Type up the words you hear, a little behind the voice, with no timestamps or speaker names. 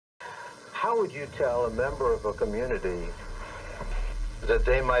How would you tell a member of a community that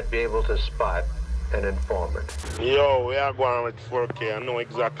they might be able to spot an informant? Yo, we are going with 4K. I know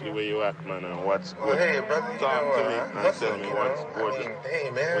exactly where you at, man, and what's good. Hey, brother, Talk to me and tell me what's good.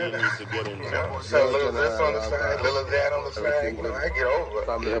 Hey, man. What you need to get into. So little this on the side, little that on the side, I get over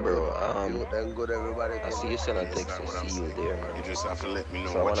it. Yeah, bro. I see you send a text to see you there, man. You just have to let me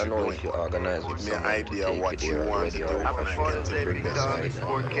know So I what want to you're know doing. if you organize with Give me an someone to idea take what you you there want already to or do. if I should get to bring this right now.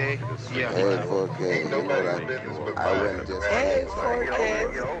 4K. Yeah. Hey, 4K, Ain't you know nobody's that business but I mine. went just Hey,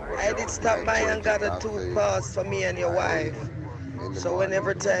 4K. I did stop by and got a 2 pass for me and your wife. So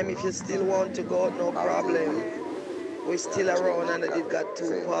whenever time, if you still want to go, no problem. We still around and I did got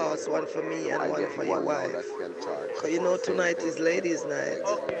 2 pass, one for me and one for your wife. So you know tonight is ladies' night.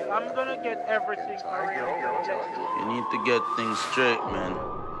 Okay, I'm gonna get everything for you. You need to get things straight, man.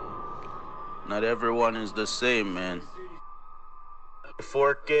 Not everyone is the same, man.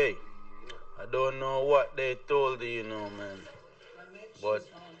 4K. I don't know what they told you, man. But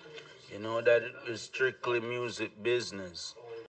you know that it is strictly music business.